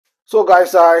So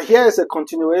guys, here is a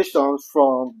continuation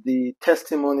from the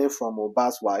testimony from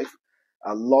Mohbad's wife.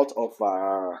 A lot of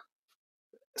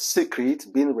secrets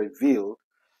being revealed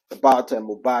about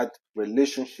Mohbad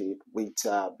relationship with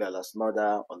Bella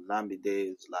Shmurda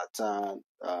Olamide, Zlatan,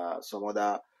 some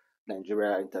other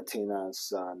Nigeria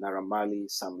entertainers, Naira Marley,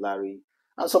 Sam Larry,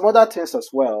 and some other things as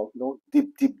well. You know,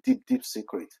 deep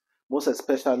secret. Most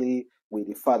especially with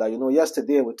the father. You know,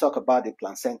 yesterday we talked about the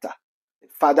placenta. The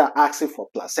father asking for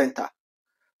placenta.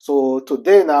 So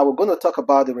today now we're going to talk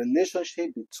about the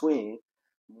relationship between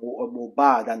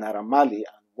Mohbad and Naira Marley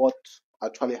and what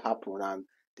actually happened and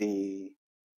the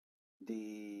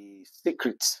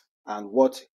secrets and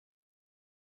what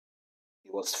he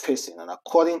was facing. And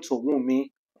according to Wunmi,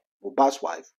 Mohbad's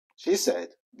wife, she said,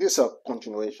 this is a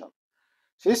continuation.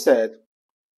 She said,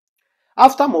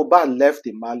 after Mohbad left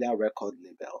the Malian record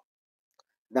label,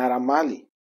 Naira Marley,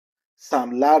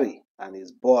 Sam Larry, and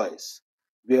his boys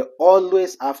were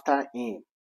always after him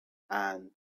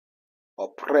and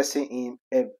oppressing him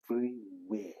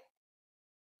everywhere.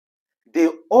 They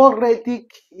already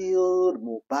killed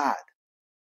Mohbad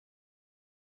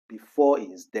before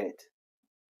his death.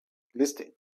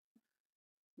 Listen.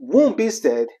 Wunmi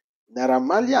said Naira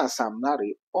Marley and Sam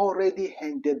Larry already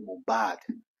ended Mohbad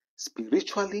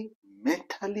spiritually,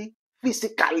 mentally,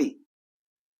 physically.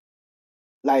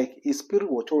 Like his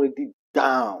spirit was already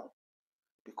down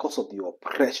because of the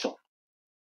oppression,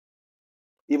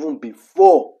 even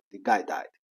before the guy died.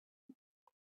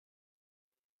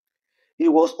 He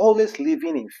was always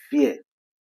living in fear.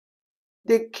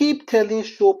 They keep telling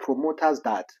show promoters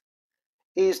that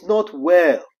he is not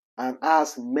well and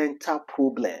has mental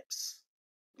problems.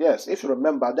 Yes, if you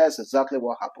remember, that's exactly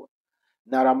what happened.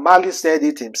 Naira Marley said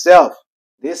it himself.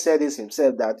 They said it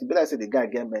himself that like said the guy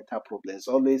get mental problems,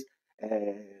 always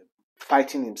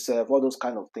fighting himself, all those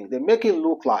kind of things. They make it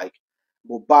look like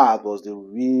Mohbad was the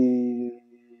real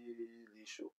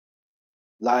issue.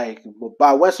 Like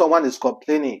Mohbad, when someone is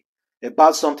complaining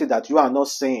about something that you are not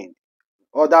saying,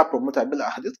 other promoter be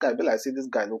like, this guy be like, say this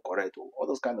guy no correct, or all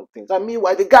those kind of things. And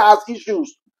meanwhile, the guy has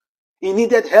issues. He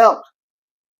needed help.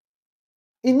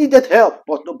 He needed help,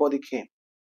 but nobody came.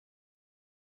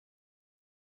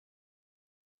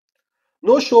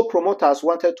 No show promoters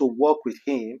wanted to work with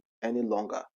him any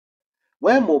longer.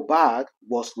 When Mohbad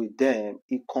was with them,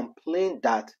 he complained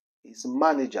that his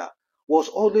manager was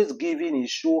always giving his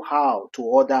show out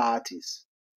to other artists.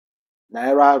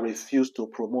 Naira refused to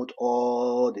promote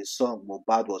all the songs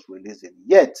Mohbad was releasing,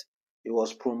 yet he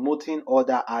was promoting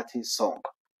other artists' songs.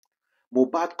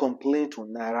 Mohbad complained to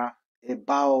Naira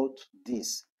about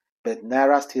this, but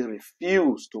Naira still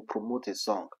refused to promote a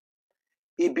song.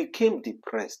 He became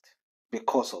depressed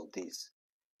because of this.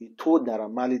 He told Naira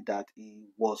Marley that he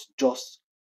was just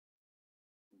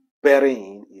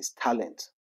burying his talent.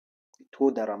 He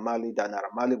told Naira Marley that Naira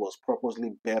Marley was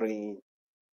purposely burying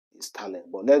his talent.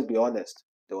 But let's be honest,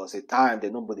 there was a time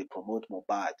that nobody promote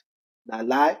Mohbad. That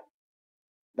lie,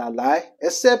 that lie.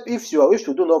 Except if you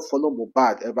do not follow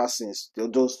Mohbad ever since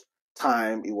those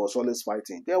time he was always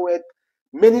fighting. There were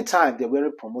many times they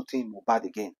weren't promoting Mohbad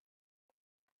again.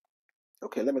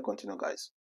 Okay, let me continue, guys.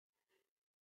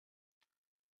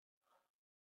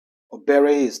 Or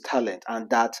bury his talent, and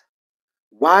that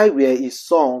why were his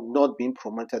song not being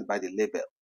promoted by the label?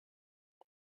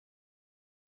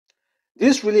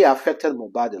 This really affected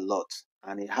Mohbad a lot,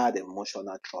 and he had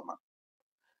emotional trauma.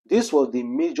 This was the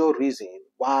major reason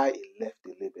why he left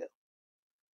the label.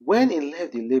 When he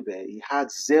left the label, he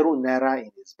had 0 naira in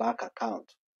his bank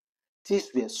account. Things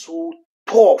were so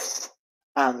tough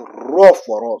and rough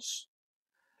for us.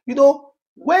 You know,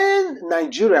 when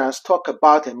Nigerians talk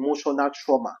about emotional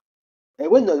trauma, and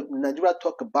when Nigeria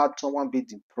talk about someone being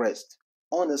depressed,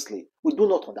 honestly, we do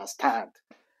not understand.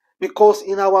 Because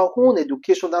in our own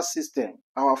educational system,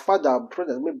 our father,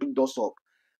 brother, may bring us up.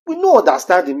 We don't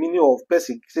understand the meaning of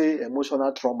person say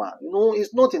emotional trauma. You know,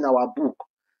 it's not in our book.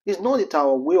 It's not in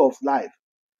our way of life.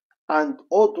 And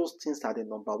all those things are the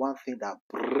number one thing that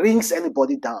brings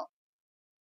anybody down.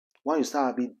 When you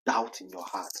start having doubt in your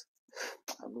heart,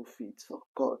 I no fit. Oh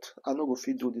God, I no go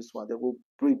fit do this one. They will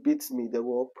beat me. They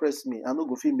will oppress me. I no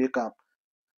go fit make am.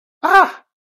 Ah,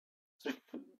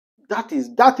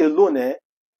 that alone,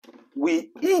 will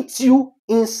eat you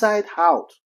inside out.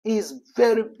 Is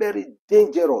very, very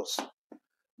dangerous.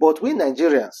 But we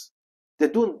Nigerians, they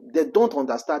don't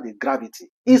understand the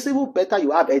gravity. It's even better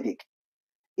you have headache.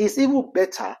 It's even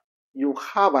better you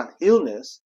have an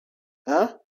illness, an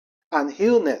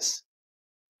illness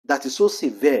that is so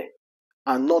severe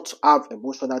and not have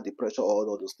emotional depression or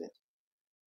all those things.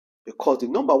 Because the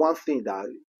number one thing that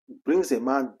brings a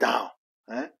man down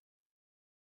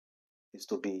is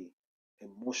to be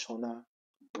emotional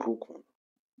broken,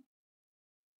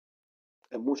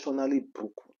 emotionally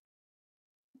broken.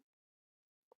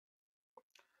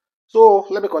 So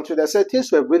let me continue. They said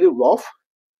things were really rough.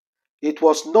 It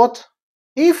was not,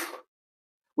 if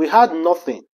we had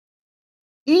nothing,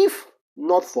 if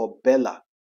not for Bella.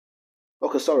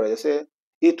 Okay, sorry, they say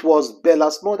it was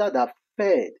Bella's mother that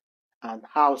fed and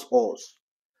housed us.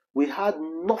 We had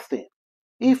nothing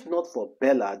if not for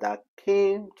Bella that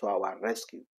came to our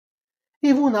rescue.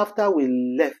 Even after we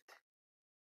left,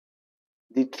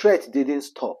 the threat didn't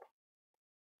stop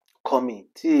coming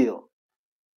till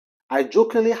I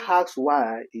jokingly asked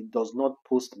why he does not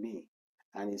post me,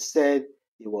 and he said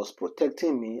he was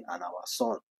protecting me and our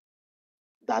son.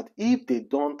 That if they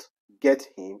don't get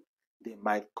him, they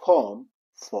might come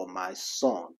for my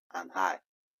son and I.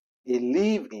 He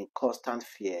live in constant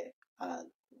fear and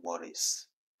worries.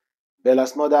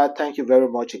 Bella's mother, thank you very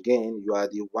much again. You are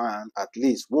the one, at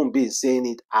least, won't be saying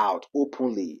it out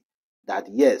openly that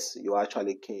yes, you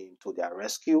actually came to their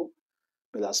rescue.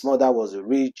 Bella's mother was a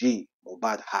real G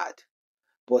Mohbad had.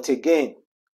 But again,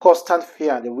 constant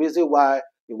fear, and the reason why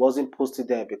he wasn't posting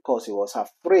them because he was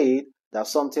afraid that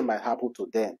something might happen to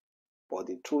them. But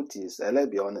the truth is, let's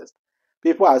be honest,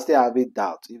 people are still having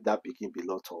doubt if that pikin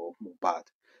belong to Mohbad.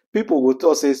 People will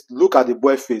tell say, look at the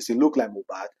boy face, he look like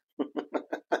Mohbad.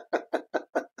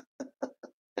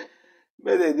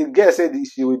 But the girl said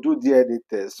she will do DNA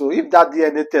test. So if that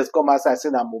DNA test come outside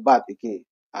saying I'm Mohbad again,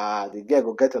 the girl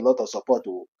will get a lot of support.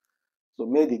 Oh. So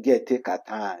make the girl take her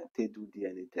time to do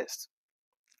DNA test.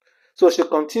 So she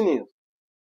continued.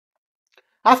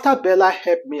 After Bella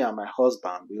helped me and my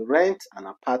husband, we rent an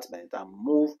apartment and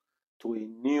moved to a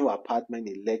new apartment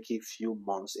in Lekki few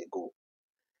months ago.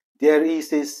 There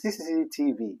is a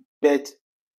CCTV, but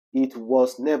it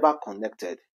was never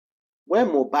connected. When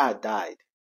Mohbad died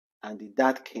and the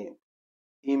dad came,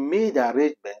 he made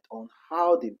arrangement on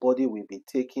how the body will be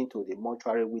taken to the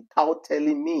mortuary without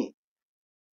telling me.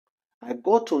 I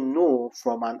got to know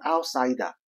from an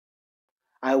outsider.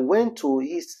 I went to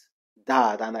his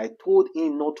dad and I told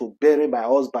him not to bury my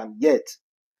husband yet,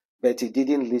 but he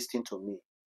didn't listen to me.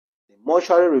 The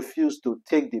mortuary refused to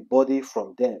take the body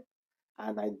from them,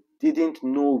 and I didn't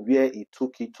know where he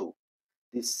took it to.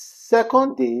 The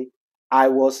second day, I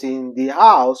was in the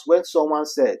house when someone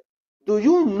said, "Do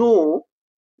you know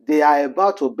they are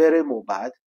about to bury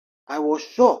Mohbad?" I was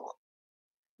shocked.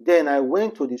 Then I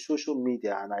went to the social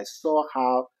media and I saw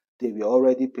how they were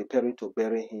already preparing to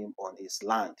bury him on his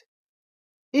land.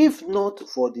 If not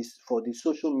for the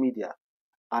social media,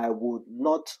 I would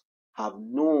not have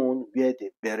known where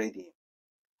they buried him.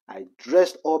 I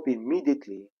dressed up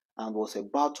immediately and was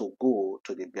about to go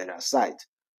to the burial site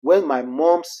when my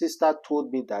mom's sister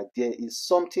told me that there is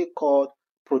something called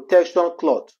protection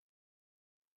cloth.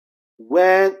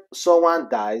 When someone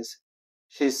dies,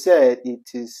 she said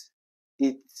it's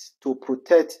to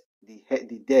protect the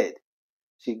dead.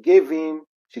 She gave me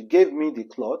the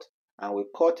cloth and we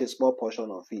cut a small portion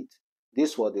of it.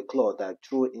 This was the cloth I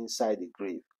threw inside the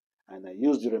grave, and I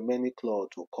used the remaining cloth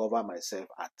to cover myself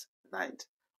at night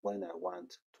when I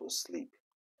want to sleep.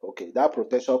 Okay, that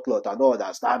protection cloth, I don't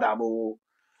understand am o.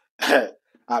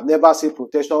 I've never seen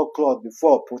protection cloth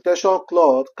before. Protection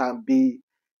cloth can be,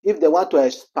 if they want to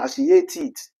expatiate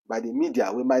it by the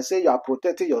media, we might say you are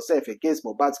protecting yourself against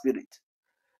Mohbad spirit.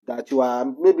 That you are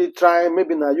maybe trying,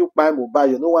 maybe now you buy mobile,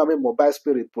 you know why make mobile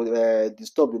spirit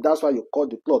disturb you. That's why you cut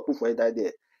the cloth, put for it right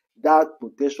there. That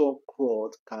protection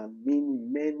cloth can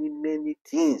mean many, many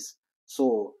things.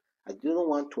 So I don't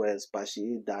want to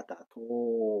expatiate that at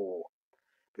all.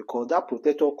 Because that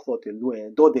protection cloth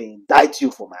alone, though they indict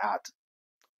you for my heart.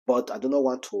 But I do not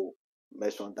want to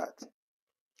mention that.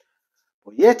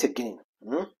 But yet again,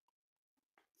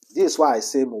 this is why I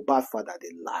say Mohbad father they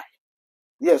lie.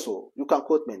 Yes, so you can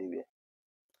quote me anywhere.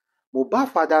 Mohbad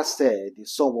father said the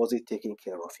son wasn't taking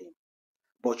care of him.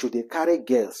 But should they carry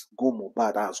girls go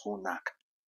Mohbad house go knack?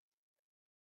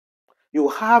 You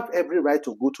have every right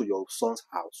to go to your son's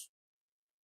house.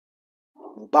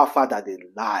 Mohbad father they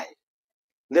lie.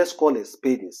 Let's call a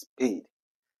spade a spade.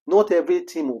 Not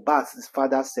everything Mohbad's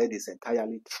father said is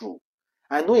entirely true.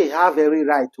 I know he have every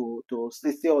right to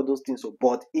say all those things,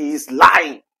 but he is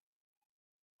lying.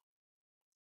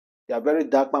 They are very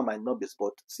dark man might not be,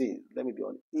 but see, let me be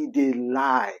honest. He they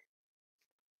lie.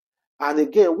 And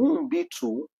again, won't be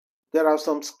true. There are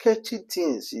some sketchy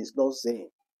things he's not saying.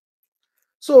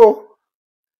 So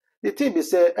the thing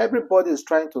is, everybody is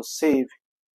trying to save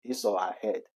his or her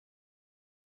head.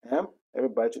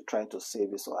 Everybody is trying to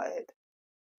save his or her head.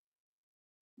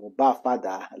 Mohbad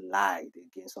father lied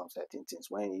against some certain things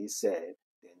when he said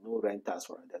They no renters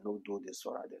for her. They no do this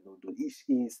for her. They no do. He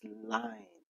is lying.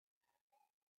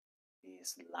 He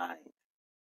is lying.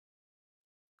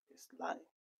 He's lying.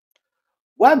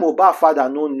 Why Mohbad father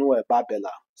no know about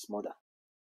Bella's mother?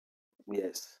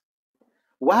 Yes.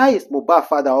 Why is Mohbad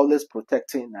father always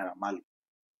protecting Naira Marley?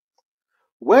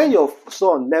 When your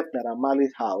son left Naira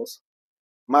Marley's house,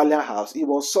 he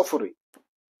was suffering.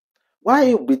 Why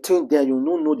you between them, you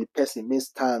no know the person may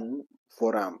stand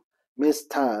for him, may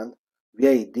stand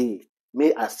where he dey,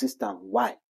 may assist him.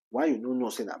 Why? Why you no know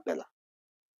say na Bella?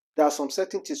 There are some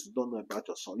certain things you don't know about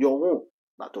your son. Your own,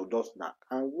 not to just knack,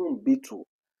 and won't be to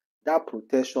that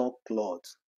protection cloth.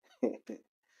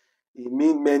 It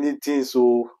mean many things.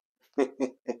 So that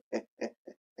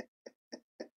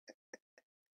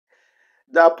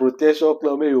protection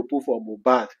cloth may you put for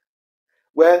Mohbad.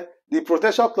 Well, the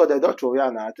protection cloth they don't throw away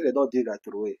now. I think they don't dig and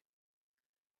throw away.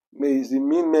 It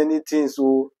mean many things.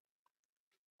 So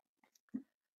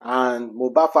and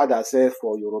Mohbad father said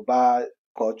for Yoruba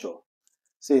culture,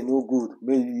 say no good.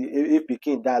 Maybe if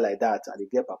pikin die like that and they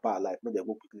get papa alive, may they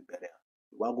go quickly bury am.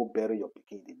 You want go bury your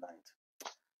pikin in the night.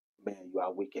 Man, you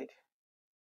are wicked.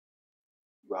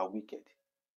 You are wicked.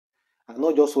 And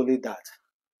not just only that,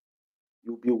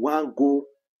 you be one go.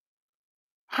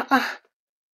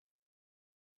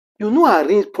 You know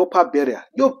arrange proper burial.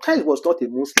 Your child was not a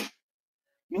Muslim.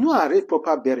 You know arrange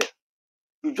proper burial.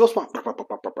 You just want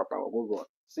go.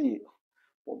 See,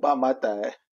 Mohbad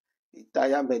matter, it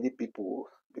tire many people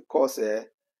because if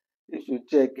you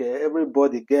check,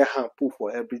 everybody get hand put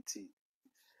for everything.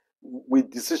 With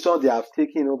decision they have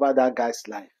taken over that guy's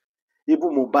life. Even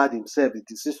Mohbad himself, the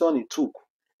decision he took,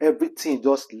 everything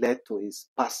just led to his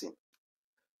passing.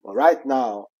 But right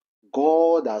now,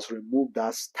 God has removed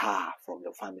that star from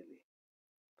your family.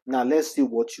 Now let's see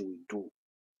what you will do.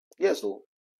 Yes, so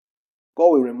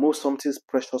God will remove something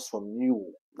precious from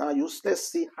you. Now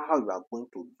let's see how you are going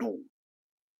to do.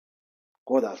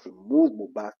 God has removed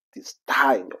Mohbad, the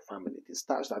star in your family, the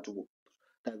stars that will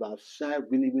shine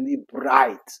really, really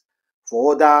bright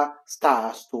for other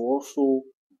stars to also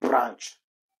branch.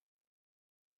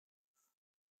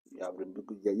 You have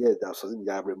removed you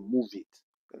have removed it.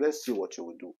 Let's see what you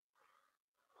will do.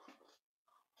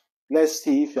 Let's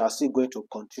see if you are still going to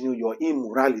continue your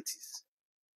immoralities.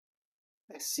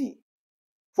 Let's see.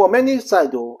 For many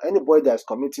sides, though, anybody that's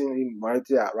committing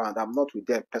immorality around, I'm not with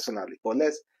them personally, but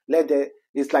let them.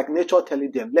 It's like nature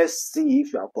telling them, let's see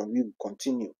if you are going to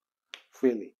continue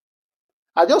freely.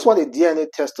 I just want a DNA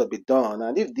test to be done,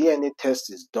 and if DNA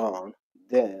test is done,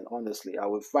 then honestly, I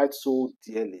will fight so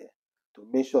dearly to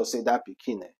make sure say that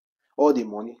pikin, all the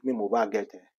money me Mohbad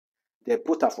get, they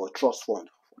put her for trust fund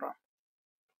for am.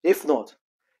 If not,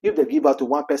 if they give her to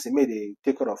one person, may they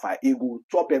take care of her, he will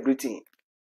chop everything.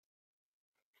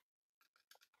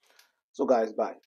 So guys, bye.